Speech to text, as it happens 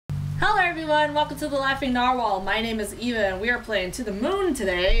Hello everyone, welcome to the Laughing Narwhal. My name is Eva and we are playing To the Moon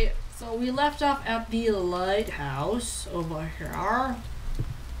today. So we left off at the lighthouse over here.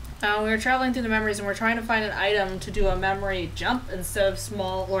 We were traveling through the memories and we're trying to find an item to do a memory jump instead of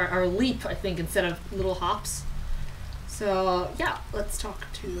small, or leap I think, instead of little hops. So yeah, let's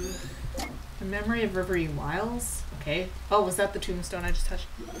talk to the memory of River Wiles. Okay. Oh, was that the tombstone I just touched?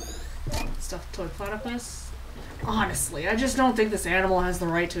 Stuffed toy platypus. Honestly, I just don't think this animal has the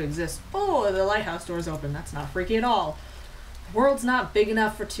right to exist. Oh, the lighthouse door's open. That's not freaky at all. The world's not big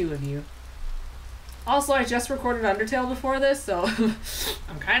enough for two of you. Also, I just recorded Undertale before this, so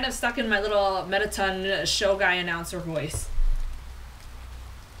I'm kind of stuck in my little Mettaton show guy announcer voice.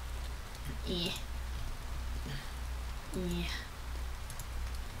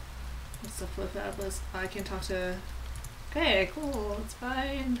 What's up with that? I can talk to... Okay, cool. It's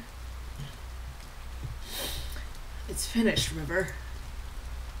fine. It's finished, River.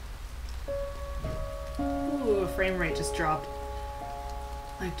 Ooh, frame rate just dropped.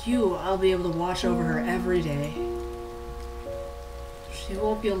 Like you, I'll be able to watch over her every day. She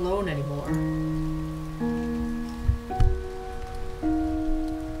won't be alone anymore.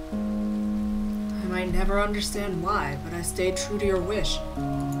 I might never understand why, but I stayed true to your wish.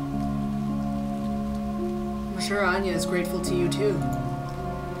 I'm sure Anya is grateful to you too.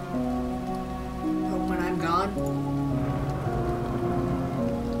 But when I'm gone,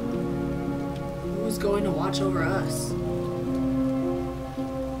 who's going to watch over us?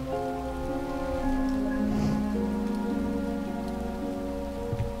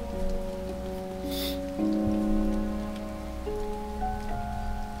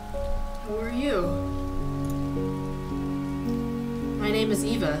 Who are you? My name is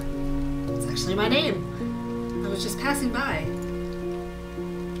Eva. It's actually my name. I was just passing by.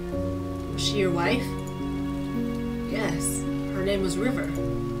 Was she your wife? Yes, her name was River.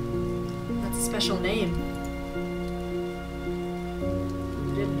 That's a special name.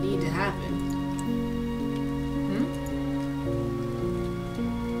 It didn't need to happen.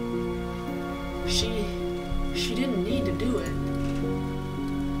 She didn't need to do it.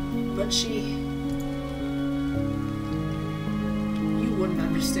 But you wouldn't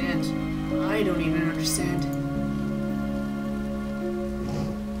understand. I don't even understand.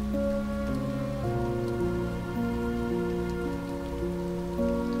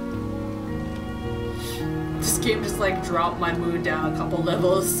 This game just like dropped my mood down a couple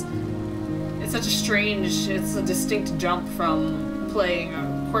levels. It's such a strange, it's a distinct jump from playing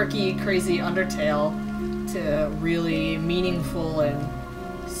a quirky, crazy Undertale to really meaningful and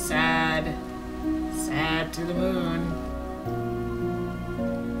sad To the Moon.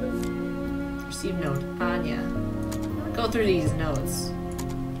 Receive note, Anya. Go through these notes.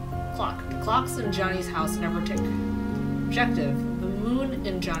 Clock. The clocks in Johnny's house never tick. Objective. The moon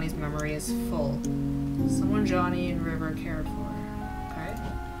in Johnny's memory is full. Someone Johnny and River cared for. Okay.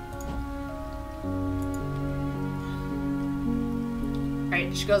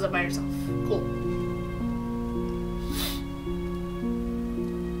 Alright, she goes up by herself. Cool.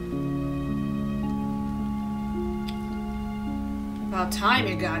 About time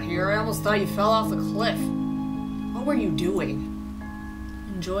you got here. I almost thought you fell off the cliff. What were you doing?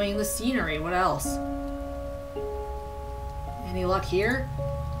 Enjoying the scenery. What else? Any luck here?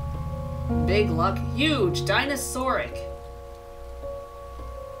 Big luck. Huge. Dinosauric.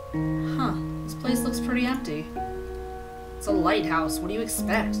 Huh. This place looks pretty empty. It's a lighthouse. What do you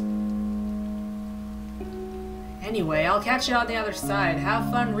expect? Anyway, I'll catch you on the other side.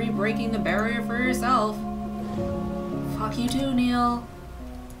 Have fun re-breaking the barrier for yourself. Fuck you too, Neil.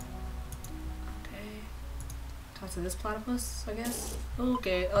 Okay. Talk to this platypus, I guess?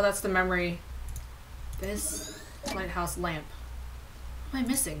 Okay. Oh, that's the memory. This lighthouse lamp. What am I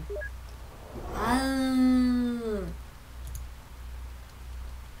missing?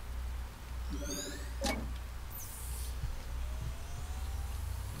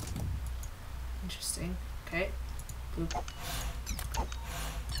 Interesting. Okay. Boop.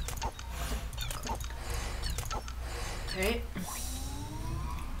 Okay.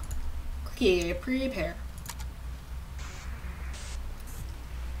 Clicky, prepare.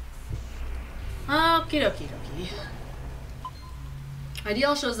 Okie dokie dokie.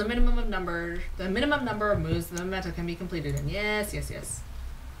 Ideal shows the minimum number of moves the meta can be completed in. Yes, yes, yes.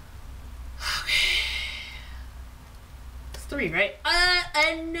 Okay. It's 3, right?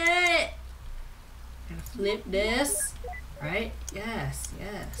 I know it! Gonna flip this. Right? Yes,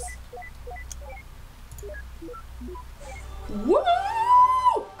 yes. Woo!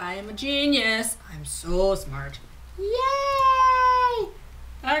 I am a genius. I'm so smart. Yay!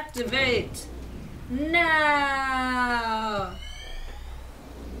 Activate. Now.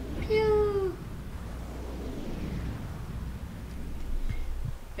 Pew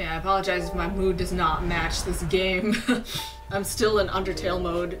Yeah, I apologize if my mood does not match this game. I'm still in Undertale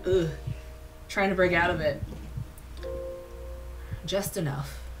mode. Ugh. Trying to break out of it. Just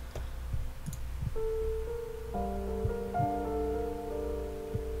enough.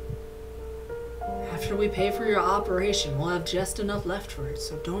 After we pay for your operation, we'll have just enough left for it,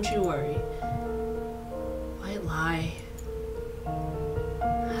 so don't you worry. White lie.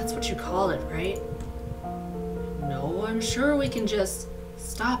 That's what you call it, right? No, I'm sure we can just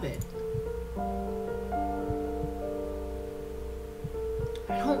stop it.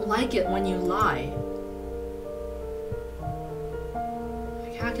 I don't like it when you lie. I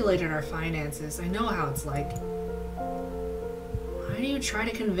calculated our finances. I know how it's like. Why do you try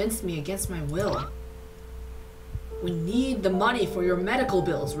to convince me against my will? We need the money for your medical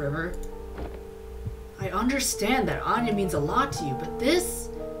bills, River. I understand that Anya means a lot to you, but this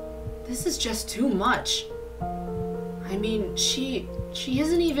is just too much. I mean, she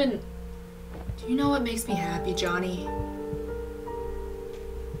isn't even... Do you know what makes me happy, Johnny?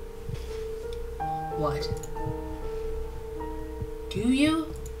 What? Do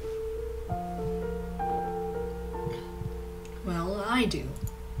you? Well, I do.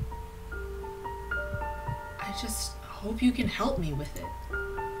 I just hope you can help me with it.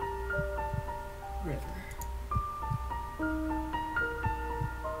 River.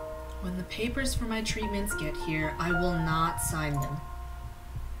 When the papers for my treatments get here, I will not sign them.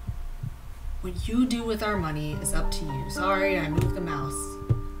 What you do with our money is up to you. Sorry, I moved the mouse.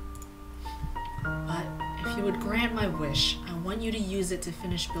 But if you would grant my wish, I want you to use it to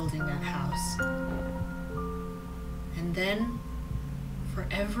finish building that house. And then, for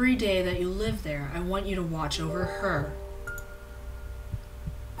every day that you live there, I want you to watch over her.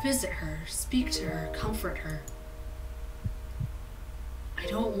 Visit her, speak to her, comfort her. I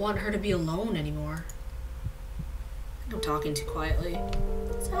don't want her to be alone anymore. I think I'm talking too quietly.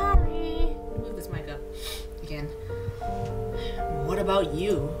 Sorry. Move this mic up again. What about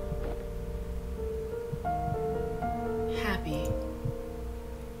you? Happy.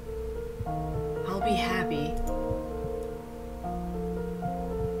 I'll be happy.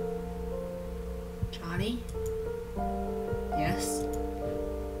 Johnny? Yes?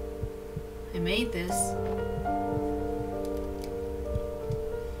 I made this.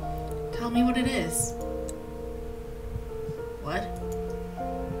 Tell me what it is. What?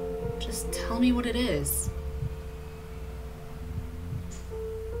 Just tell me what it is.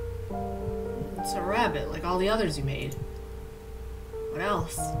 It's a rabbit, like all the others you made. What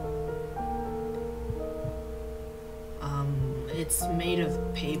else? It's made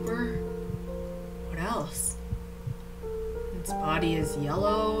of paper? What else? Its body is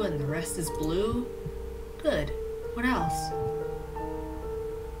yellow and the rest is blue? Good. What else?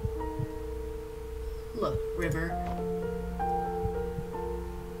 Look, River.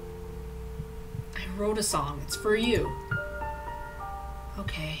 I wrote a song. It's for you.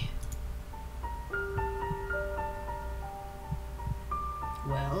 Okay.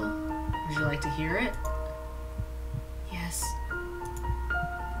 Well, would you like to hear it? Yes.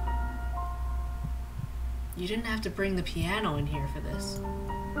 You didn't have to bring the piano in here for this.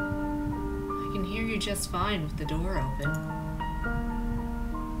 I can hear you just fine with the door open.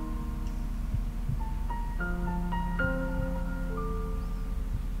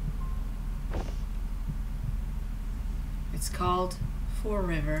 It's called For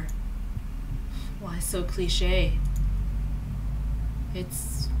River. Why so cliche?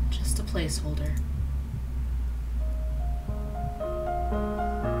 It's just a placeholder.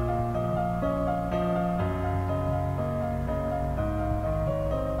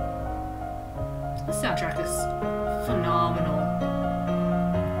 The soundtrack is phenomenal.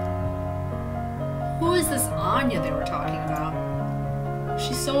 Who is this Anya they were talking about?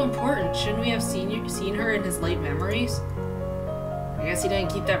 She's so important. Shouldn't we have seen her in his late memories? I guess he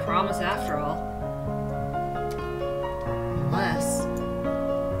didn't keep that promise after all.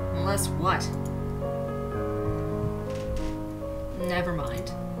 Unless what? Never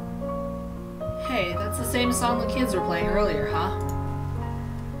mind. Hey, that's the same song the kids were playing earlier, huh?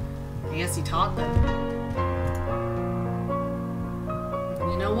 I guess he taught them.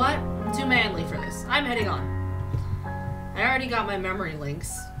 You know what? I'm too manly for this. I'm heading on. I already got my memory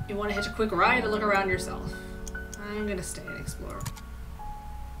links. You want to hitch a quick ride or look around yourself? I'm gonna stay and explore.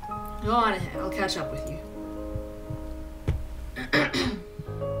 Go on ahead, I'll catch up with you.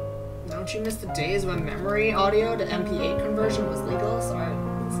 Don't you miss the days when memory audio to MP8 conversion was legal? Sorry,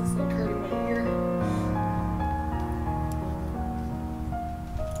 this is like hurting my ear.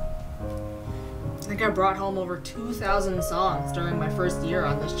 I think I brought home over 2,000 songs during my first year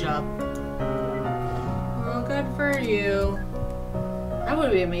on this job. Well, good for you. That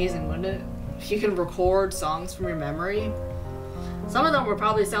would be amazing, wouldn't it? If you can record songs from your memory. Some of them would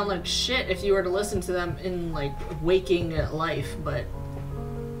probably sound like shit if you were to listen to them in, like, waking life, but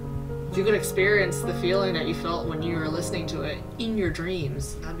if you could experience the feeling that you felt when you were listening to it in your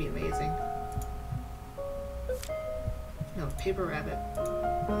dreams, that'd be amazing. No, Paper Rabbit.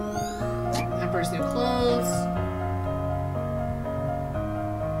 Emperor's New Clothes.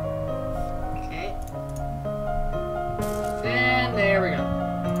 Okay. And there we go.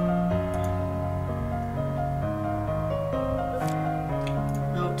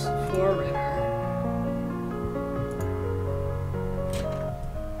 Note for River.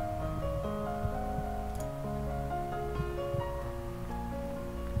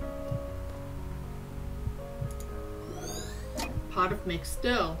 Pot of mixed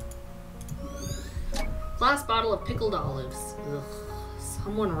dough. Glass bottle of pickled olives. Ugh,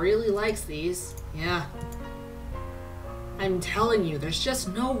 someone really likes these. Yeah. I'm telling you, there's just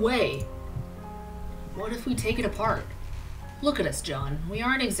no way. What if we take it apart? Look at us, John. We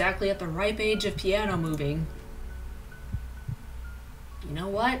aren't exactly at the ripe age of piano moving. You know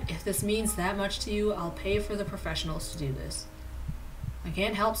what? If this means that much to you, I'll pay for the professionals to do this. I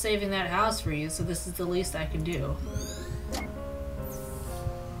can't help saving that house for you, so this is the least I can do.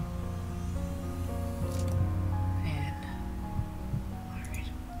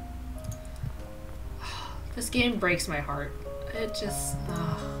 This game breaks my heart. It just,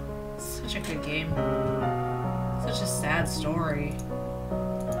 such a good game. Such a sad story.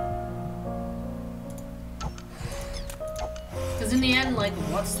 Because in the end, like,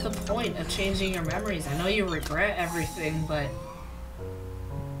 what's the point of changing your memories? I know you regret everything, but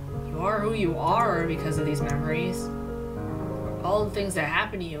you are who you are because of these memories. All the things that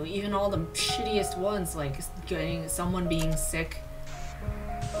happen to you, even all the shittiest ones, like getting someone being sick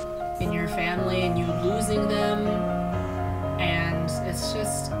in your family and you losing them, and it's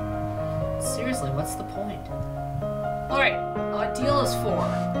just, seriously, what's the point? Alright, our deal is 4.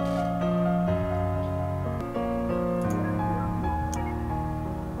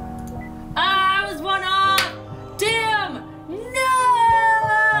 I was one off! Damn! No!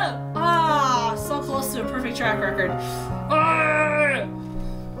 Ah, so close to a perfect track record. Ah!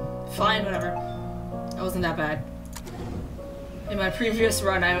 Fine, whatever. That wasn't that bad. In my previous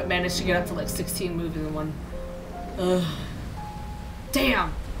run, I managed to get up to like 16 moves in one. Ugh.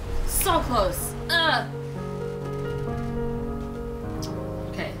 Damn! So close! Ugh!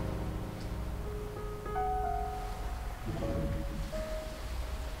 Okay.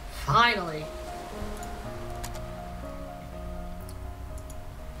 Finally!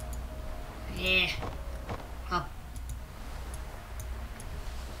 Yeah. Up.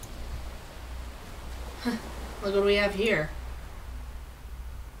 Look what we have here.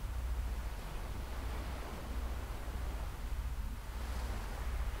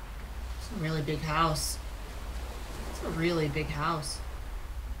 Really big house. It's a really big house.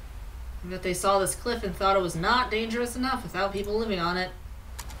 I bet they saw this cliff and thought it was not dangerous enough without people living on it.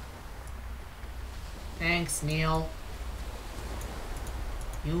 Thanks, Neil.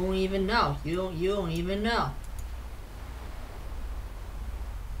 You don't even know. You don't even know.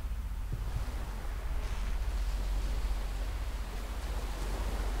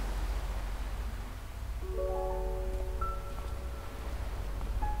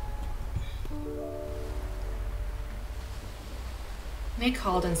 Nick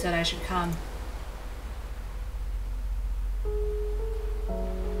called and said I should come.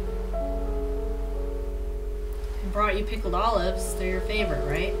 And brought you pickled olives. They're your favorite,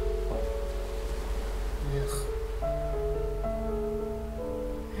 right? Ugh.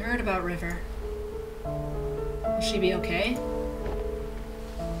 I heard about River. Will she be okay?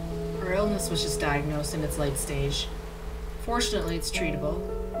 Her illness was just diagnosed in its late stage. Fortunately, it's treatable.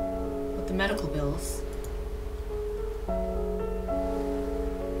 But the medical bills...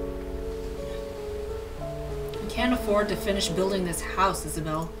 Can't afford to finish building this house,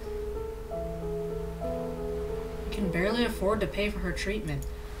 Isabel. We can barely afford to pay for her treatment.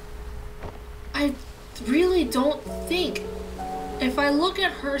 I really don't think... If I look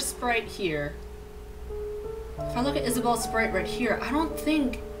at her sprite here... If I look at Isabel's sprite right here, I don't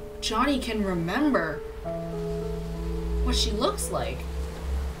think Johnny can remember what she looks like.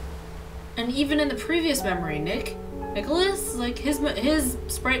 And even in the previous memory, Nicholas, like, his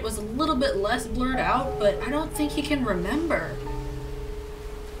sprite was a little bit less blurred out, but I don't think he can remember.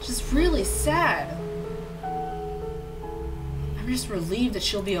 Just really sad. I'm just relieved that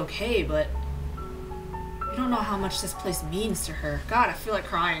she'll be okay, but you don't know how much this place means to her. God, I feel like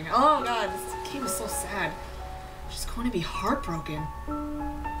crying. Oh God, this game is so sad. She's going to be heartbroken.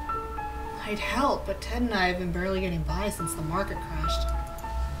 I'd help, but Ted and I have been barely getting by since the market crashed.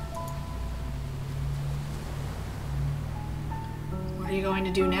 What are you going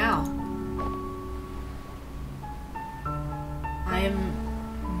to do now?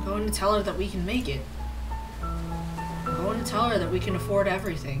 I'm going to tell her that we can make it. I'm going to tell her that we can afford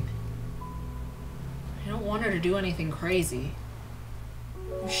everything. I don't want her to do anything crazy.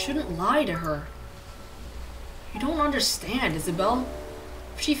 You shouldn't lie to her. You don't understand, Isabel.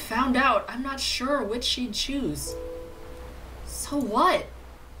 If she found out, I'm not sure which she'd choose. So what?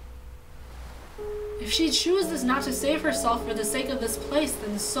 If she chooses not to save herself for the sake of this place,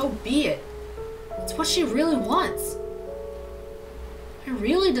 then so be it. It's what she really wants. I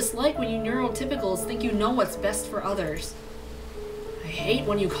really dislike when you neurotypicals think you know what's best for others. I hate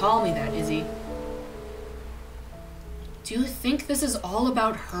when you call me that, Izzy. Do you think this is all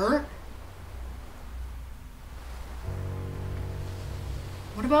about her?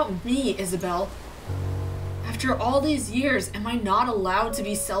 What about me, Isabel? After all these years, am I not allowed to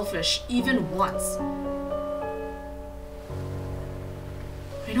be selfish, even once?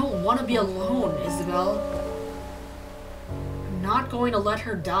 I don't want to be alone, Isabel. I'm not going to let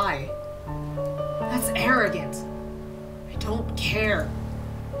her die. That's arrogant. I don't care.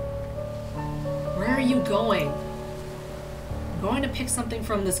 Where are you going? I'm going to pick something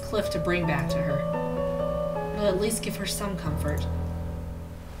from this cliff to bring back to her. It'll at least give her some comfort.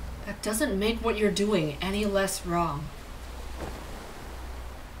 That doesn't make what you're doing any less wrong.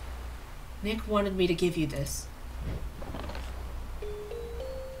 Nick wanted me to give you this.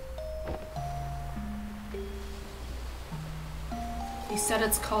 He said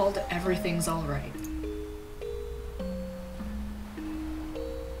it's called Everything's Alright.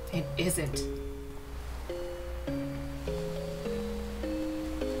 It isn't.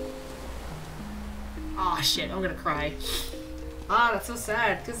 Aw, shit, I'm gonna cry. Ah, that's so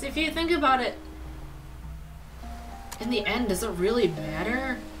sad. Because if you think about it, in the end, does it really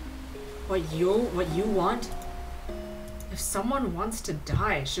matter what you want? If someone wants to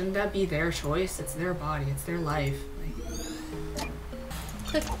die, shouldn't that be their choice? It's their body, it's their life. Like,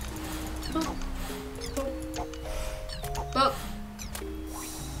 click. Boop. Boop. Boop.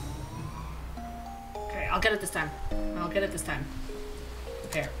 Okay, I'll get it this time. I'll get it this time.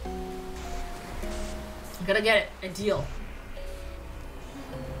 Prepare. I'm gonna get it. A deal.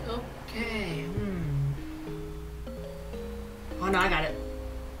 Okay. Oh no, I got it.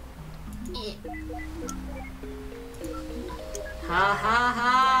 Ha ha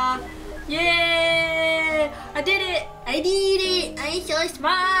ha! Yay! I did it! I did it! I'm so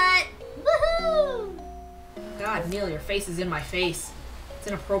smart! Woohoo! God, Neil, your face is in my face. It's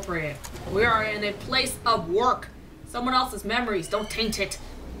inappropriate. We are in a place of work. Someone else's memories. Don't taint it.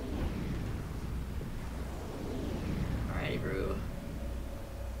 Alrighty, Rue.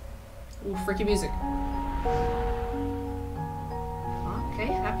 Ooh, freaky music. Okay,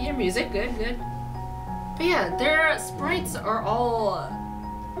 happier music. Good, good. But yeah, their sprites are all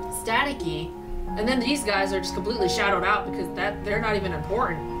staticky, and then these guys are just completely shadowed out because they're not even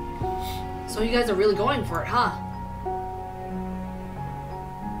important. So you guys are really going for it, huh?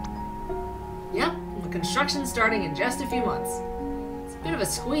 Yep, the construction's starting in just a few months. It's a bit of a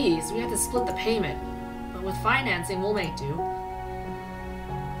squeeze. We have to split the payment, but with financing, we'll make do.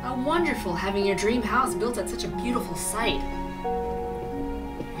 How wonderful having your dream house built at such a beautiful site.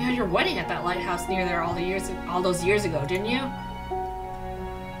 You had your wedding at that lighthouse near there all those years ago, didn't you?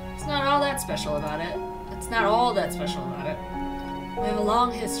 It's not all that special about it. It's not all that special about it. We have a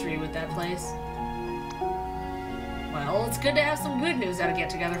long history with that place. Well, it's good to have some good news at a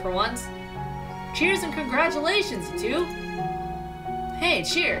get-together for once. Cheers and congratulations, you two. Hey,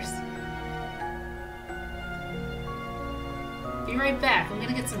 cheers. Be right back. I'm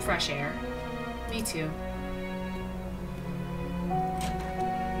gonna get some fresh air. Me too.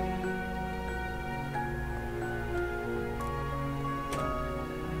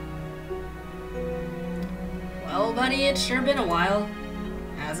 Well, buddy, it's sure been a while,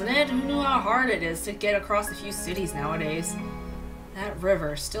 hasn't it? Who knew how hard it is to get across a few cities nowadays? That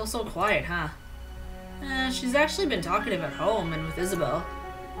river, still so quiet, huh? She's actually been talkative at home and with Isabel.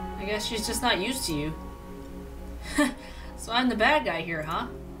 I guess she's just not used to you. So I'm the bad guy here, huh?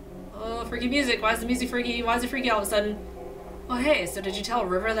 Oh, freaky music. Why is the music freaky? Why is it freaky all of a sudden? Oh, hey, so did you tell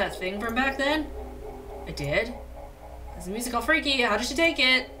River that thing from back then? I did. Is the music all freaky? How did she take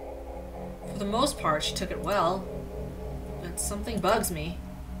it? For the most part, she took it well. But something bugs me.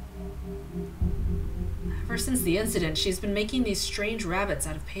 Ever since the incident, she's been making these strange rabbits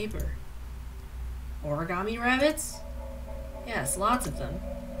out of paper. Origami rabbits? Yes, lots of them.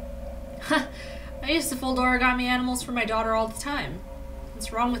 I used to fold origami animals for my daughter all the time.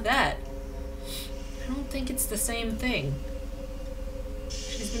 What's wrong with that? I don't think it's the same thing.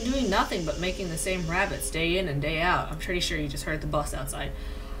 She's been doing nothing but making the same rabbits day in and day out. I'm pretty sure you just heard the bus outside.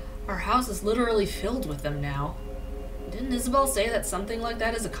 Our house is literally filled with them now. Didn't Isabel say that something like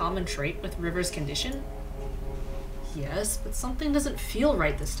that is a common trait with River's condition? Yes, but something doesn't feel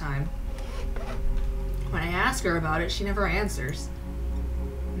right this time. When I ask her about it, she never answers.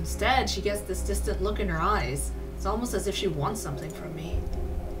 Instead, she gets this distant look in her eyes. It's almost as if she wants something from me.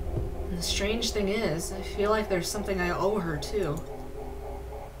 And the strange thing is, I feel like there's something I owe her too.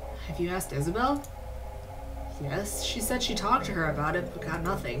 Have you asked Isabel? Yes, she said she talked to her about it, but got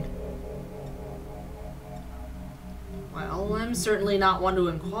nothing. Well, I'm certainly not one to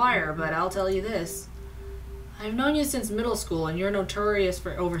inquire, but I'll tell you this. I've known you since middle school, and you're notorious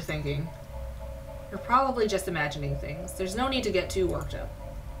for overthinking. You're probably just imagining things. There's no need to get too worked up.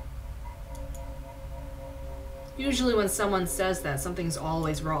 Usually when someone says that, something's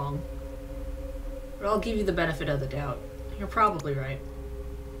always wrong. But I'll give you the benefit of the doubt. You're probably right.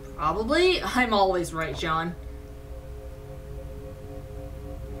 Probably? I'm always right, John.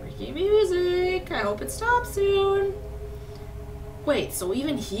 Freaky music. I hope it stops soon. Wait, so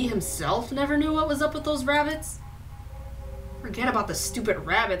even he himself never knew what was up with those rabbits? Forget about the stupid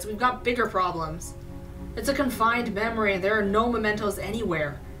rabbits. We've got bigger problems. It's a confined memory and there are no mementos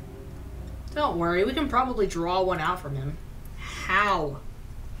anywhere. Don't worry, we can probably draw one out from him. How?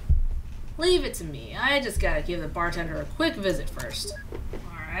 Leave it to me. I just gotta give the bartender a quick visit first.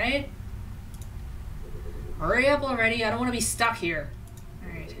 Alright. Hurry up already. I don't want to be stuck here.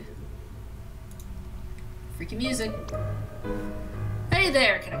 Alright. Freaky music. Hey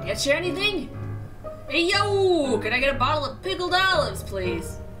there, can I get you anything? Hey yo, can I get a bottle of pickled olives,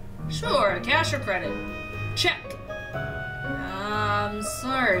 please? Sure, cash or credit? Check.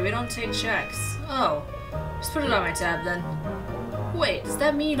 Sorry, we don't take checks. Oh, just put it on my tab then. Wait, does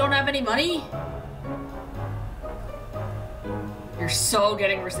that mean you don't have any money? You're so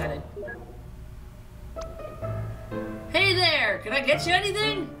getting resetted. Hey there, can I get you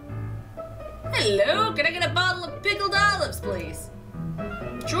anything? Hello, can I get a bottle of pickled olives, please?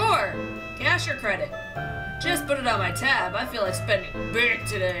 Sure, cash or credit? Just put it on my tab. I feel like spending big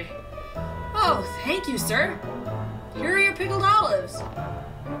today. Oh, thank you, sir. Here are your pickled olives.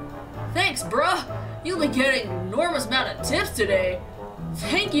 Thanks, bruh. You'll be getting an enormous amount of tips today.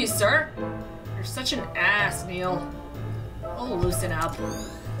 Thank you, sir. You're such an ass, Neil. Oh, loosen up.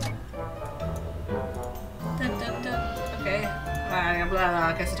 Okay.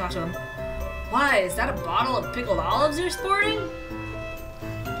 I guess I'll talk to him. Why, is that a bottle of pickled olives you're sporting?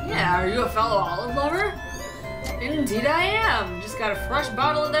 Yeah, are you a fellow olive lover? Indeed I am. Just got a fresh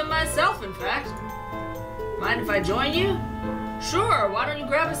bottle of them myself, in fact. Mind if I join you? Sure, why don't you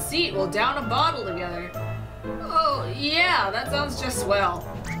grab a seat? We'll down a bottle together. Oh, yeah, that sounds just swell.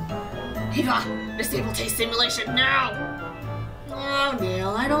 Eva, disable taste simulation now! Oh, Neil,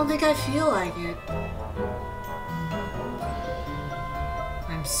 I don't think I feel like it.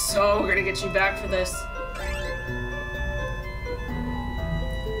 I'm so gonna get you back for this.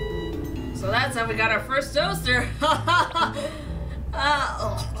 So that's how we got our first toaster.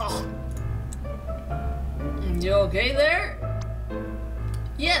 You okay there?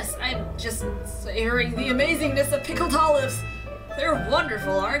 Yes, I'm just savoring the amazingness of pickled olives. They're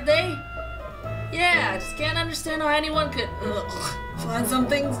wonderful, aren't they? Yeah, I just can't understand how anyone could find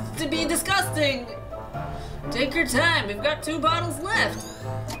something to be disgusting. Take your time, we've got 2 bottles left.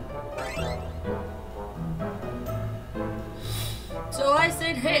 So I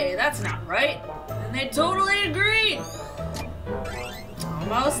said, hey, that's not right. And they totally agreed.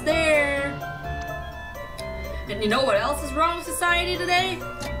 Almost there. And you know what else is wrong with society today?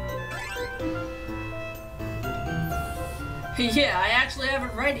 Yeah, I actually have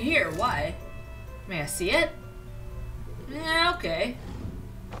it right here. Why? May I see it? Yeah, okay.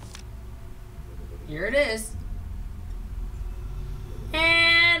 Here it is.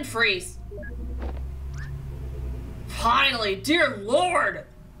 And freeze. Finally, dear Lord!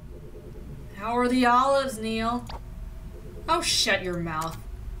 How are the olives, Neil? Oh, shut your mouth.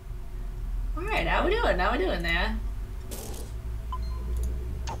 Alright, how we doing? How we doing there?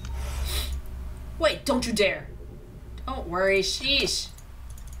 Wait, don't you dare. Don't worry, sheesh.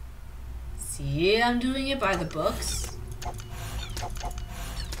 See, I'm doing it by the books.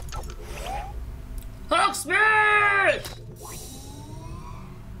 Hulk smash!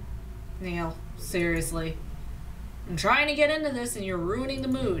 Neil, seriously. I'm trying to get into this and you're ruining the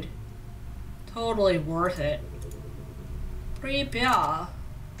mood. Totally worth it. Prepare.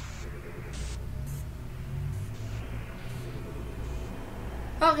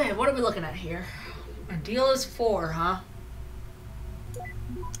 Okay, what are we looking at here? Our deal is 4, huh?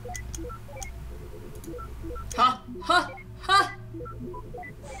 Ha! Ha! Ha!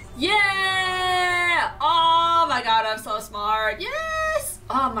 Yeah! Oh my god, I'm so smart. Yes!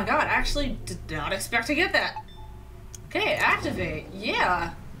 Oh my god, I actually did not expect to get that. Okay, activate.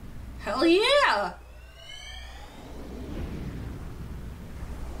 Yeah. Hell yeah!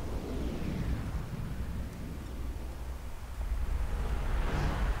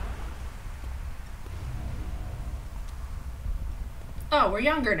 Oh, we're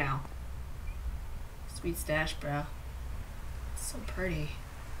younger now. Sweet stash, bro. So pretty.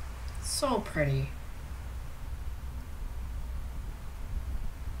 So pretty.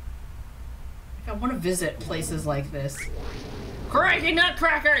 I want to visit places like this. Cranky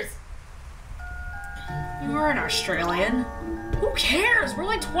nutcrackers! You are an Australian. Who cares? We're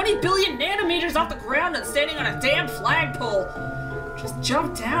like 20 billion nanometers off the ground and standing on a damn flagpole. Just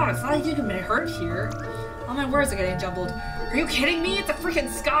jump down. It's not like you can be hurt here. All my words are getting jumbled. Are you kidding me? It's a freaking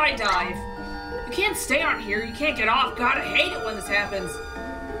skydive. You can't stay on here. You can't get off. God, I hate it when this happens.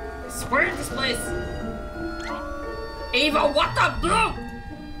 I swear at this place. Ava, what the blue?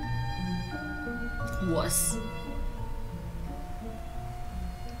 Wuss.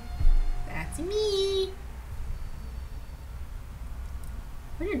 That's me.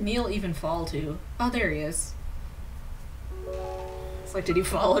 Where did Neil even fall to? Oh, there he is. It's like, did he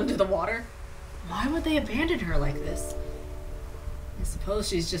fall into the water? Why would they abandon her like this? I suppose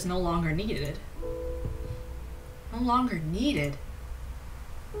she's just no longer needed. No longer needed.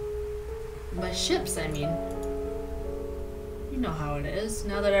 By ships, I mean. You know how it is,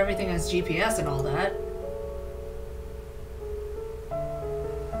 now that everything has GPS and all that.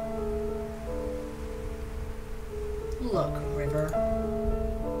 Look, River.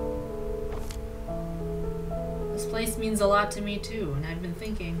 This place means a lot to me too, and I've been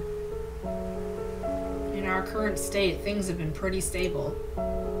thinking. In our current state, things have been pretty stable.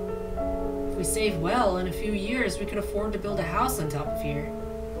 If we save well, in a few years we could afford to build a house on top of here.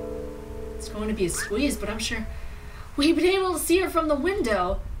 It's going to be a squeeze, but I'm sure we've been able to see her from the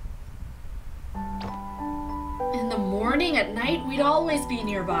window. In the morning, at night, we'd always be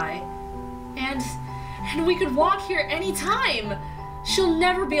nearby. And we could walk here anytime. She'll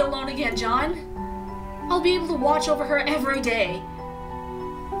never be alone again, John. I'll be able to watch over her every day.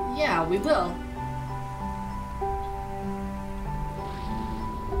 Yeah, we will.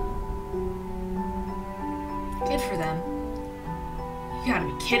 Good for them. You gotta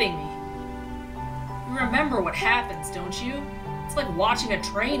be kidding me. You remember what happens, don't you? It's like watching a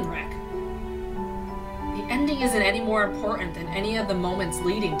train wreck. The ending isn't any more important than any of the moments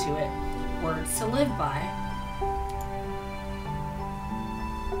leading to it. Words to live by.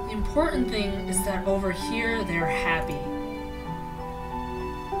 The important thing is that over here, they're happy.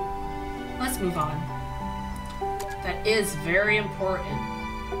 Let's move on. That is very important.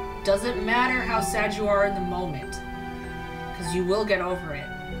 Doesn't matter how sad you are in the moment, because you will get over it.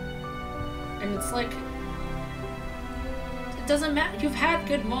 And it's like, it doesn't matter. You've had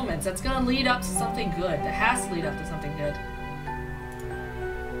good moments. That's gonna lead up to something good. That has to lead up to something good.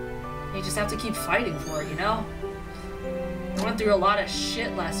 You just have to keep fighting for it, you know? I went through a lot of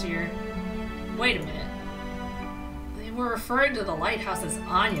shit last year. Wait a minute. They were referring to the lighthouse as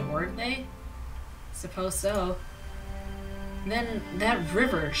Anya, weren't they? Suppose so. Then that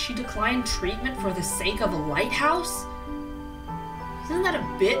River, she declined treatment for the sake of a lighthouse? Isn't that a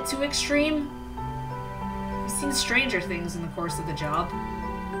bit too extreme? I've seen stranger things in the course of the job.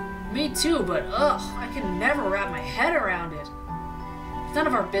 Me too, but ugh, I can never wrap my head around it. It's none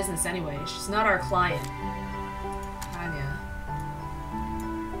of our business anyway. She's not our client. Anya.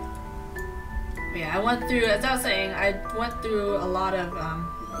 But yeah, I went through, as I was saying, I went through a lot of, oh,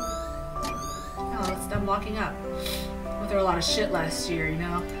 let's stop walking up. Went through a lot of shit last year, you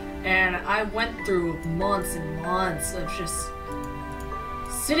know? And I went through months and months of just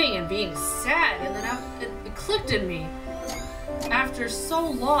sitting and being sad, and then it clicked in me. After so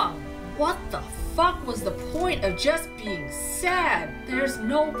long, what the fuck was the point of just being sad? There's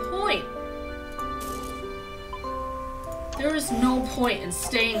no point. There is no point in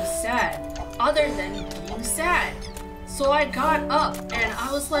staying sad other than being sad. So I got up and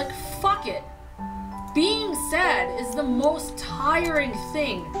I was like, fuck it. Being sad is the most tiring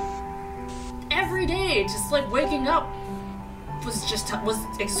thing. Every day, just like waking up was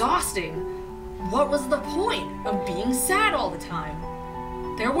exhausting. What was the point of being sad all the time?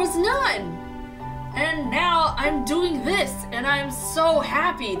 There was none. And now I'm doing this, and I'm so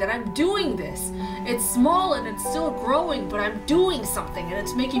happy that I'm doing this. It's small and it's still growing, but I'm doing something and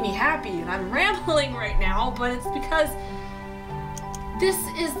it's making me happy. And I'm rambling right now, but it's because this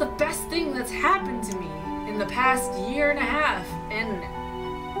is the best thing that's happened to me in the past year and a half, and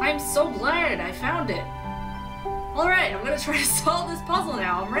I'm so glad I found it. Alright, I'm gonna try to solve this puzzle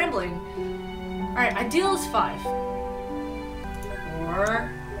now. I'm rambling. Alright, ideal is 5.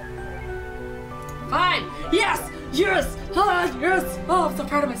 4. 5! Yes! Yes! Ah, yes! Oh, I'm so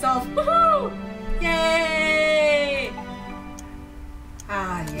proud of myself. Woohoo! Yay!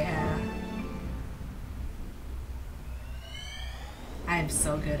 Ah, yeah. I am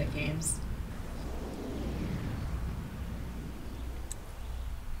so good at games.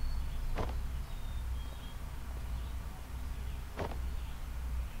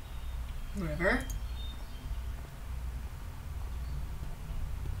 River.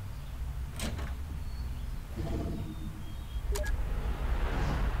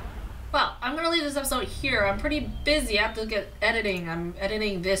 Well, I'm gonna leave this episode here. I'm pretty busy. I have to get editing. I'm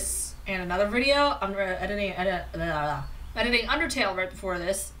editing this and another video. I'm editing Undertale right before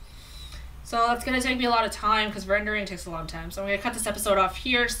this. So that's gonna take me a lot of time because rendering takes a long time. So I'm gonna cut this episode off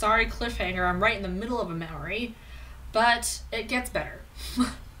here. Sorry, cliffhanger. I'm right in the middle of a memory, but it gets better.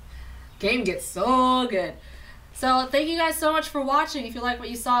 Game gets so good. So thank you guys so much for watching. If you like what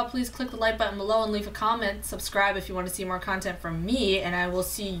you saw, please click the like button below and leave a comment. Subscribe if you want to see more content from me, and I will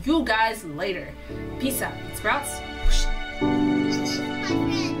see you guys later. Peace out. Sprouts. Whoosh.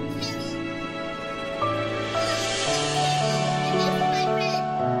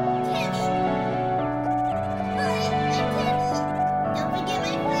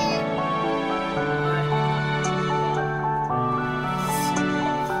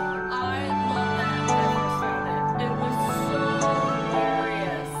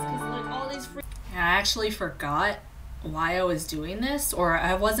 I actually forgot why I was doing this, or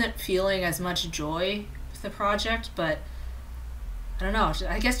I wasn't feeling as much joy with the project, but I don't know,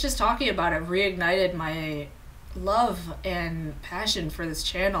 I guess just talking about it reignited my love and passion for this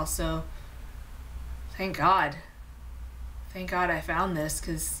channel. So thank God I found this,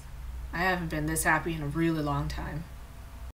 because I haven't been this happy in a really long time.